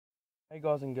Hey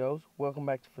guys and girls, welcome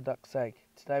back to For Duck's Sake.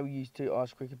 Today we used 2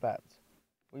 ice cricket bats.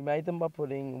 We made them by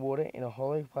putting water in a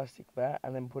hollow plastic bat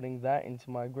and then putting that into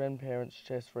my grandparents'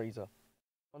 chest freezer.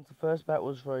 Once the first bat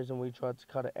was frozen, we tried to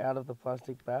cut it out of the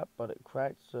plastic bat, but it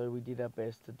cracked, so we did our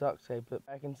best to duct tape it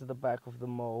back into the back of the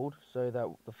mould so that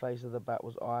the face of the bat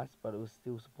was ice, but it was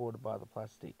still supported by the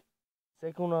plastic. The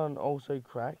second one also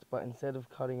cracked, but instead of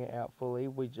cutting it out fully,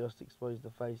 we just exposed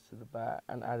the face to the bat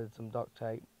and added some duct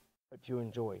tape. Hope you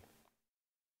enjoy.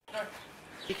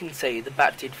 You can see the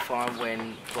bat did fine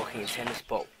when blocking a tennis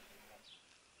ball.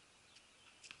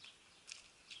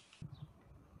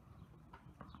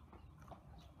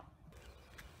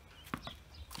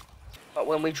 But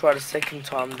when we tried a second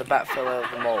time, the bat fell out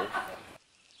of the mould.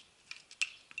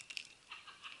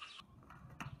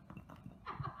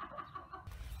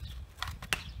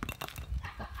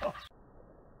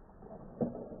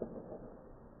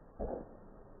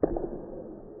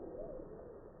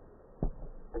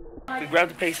 We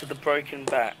grabbed a piece of the broken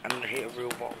bat and hit a real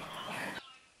ball.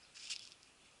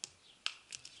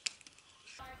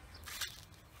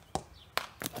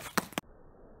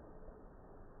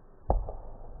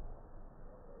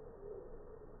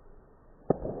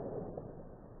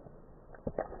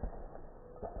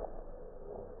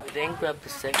 We then grabbed the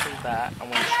second bat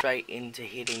and went straight into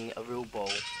hitting a real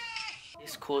ball.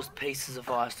 This caused pieces of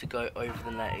ice to go over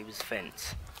the neighbour's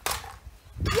fence.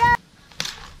 Yeah.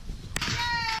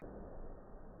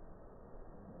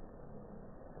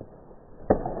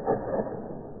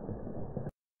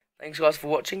 Thanks guys for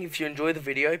watching. If you enjoyed the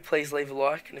video, please leave a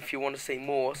like, and if you want to see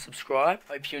more, subscribe.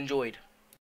 Hope you enjoyed.